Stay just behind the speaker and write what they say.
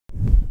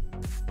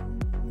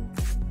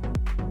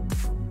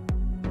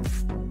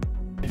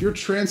if you're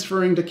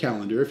transferring to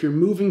Calendar, if you're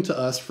moving to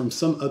us from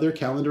some other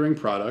calendaring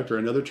product or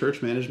another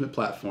church management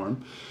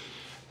platform,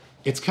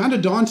 it's kind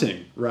of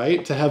daunting,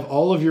 right? To have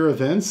all of your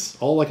events,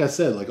 all, like I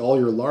said, like all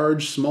your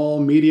large, small,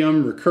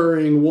 medium,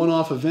 recurring,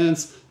 one-off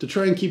events, to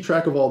try and keep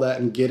track of all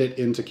that and get it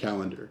into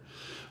Calendar.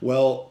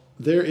 Well,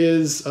 there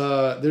is,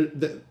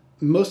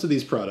 most of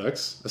these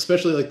products,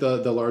 especially like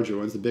the larger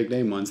ones, the big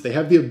name ones, they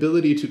have the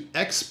ability to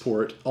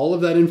export all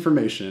of that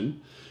information,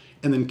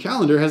 and then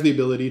Calendar has the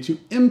ability to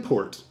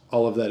import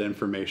all of that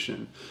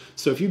information.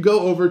 So if you go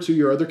over to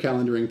your other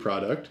calendaring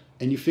product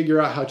and you figure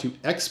out how to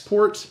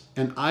export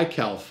an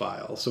iCal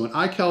file. So an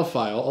iCal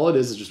file, all it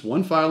is just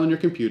one file on your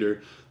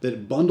computer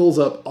that bundles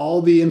up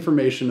all the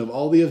information of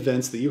all the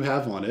events that you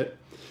have on it,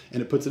 and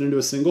it puts it into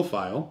a single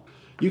file.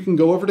 You can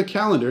go over to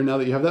Calendar now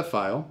that you have that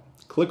file,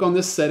 click on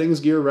this settings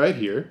gear right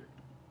here,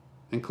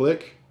 and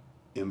click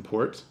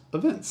Import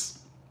Events.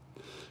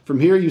 From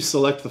here, you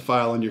select the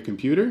file on your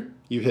computer,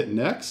 you hit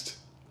Next,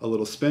 a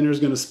little spinner is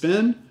going to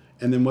spin,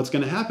 and then what's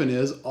going to happen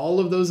is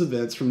all of those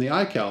events from the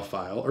iCal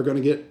file are going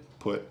to get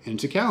put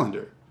into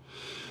Calendar.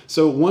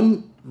 So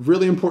one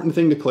really important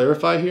thing to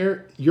clarify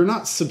here, you're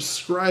not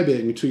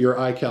subscribing to your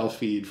iCal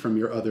feed from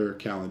your other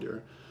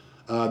calendar.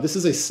 This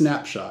is a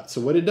snapshot. So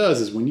what it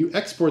does is when you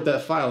export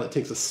that file, it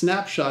takes a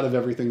snapshot of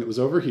everything that was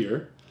over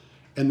here,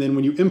 and then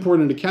when you import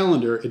into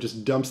Calendar, it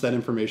just dumps that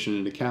information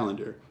into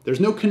Calendar.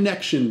 There's no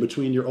connection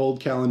between your old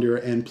calendar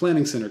and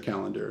Planning Center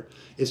calendar.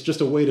 It's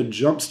just a way to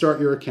jumpstart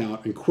your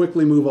account and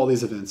quickly move all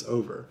these events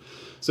over.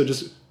 So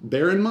just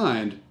bear in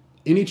mind,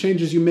 any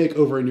changes you make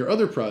over in your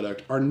other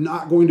product are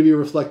not going to be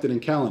reflected in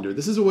Calendar.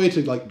 This is a way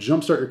to like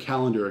jumpstart your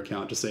Calendar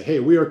account to say,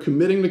 hey, we are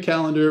committing to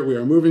Calendar, we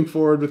are moving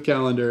forward with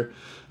Calendar.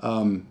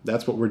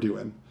 That's what we're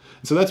doing.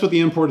 So that's what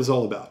the import is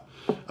all about.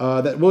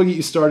 That will get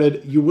you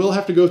started. You will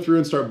have to go through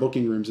and start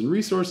booking rooms and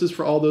resources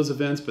for all those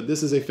events, but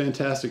this is a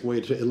fantastic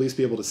way to at least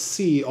be able to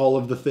see all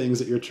of the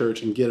things at your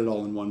church and get it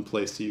all in one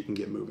place so you can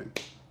get moving.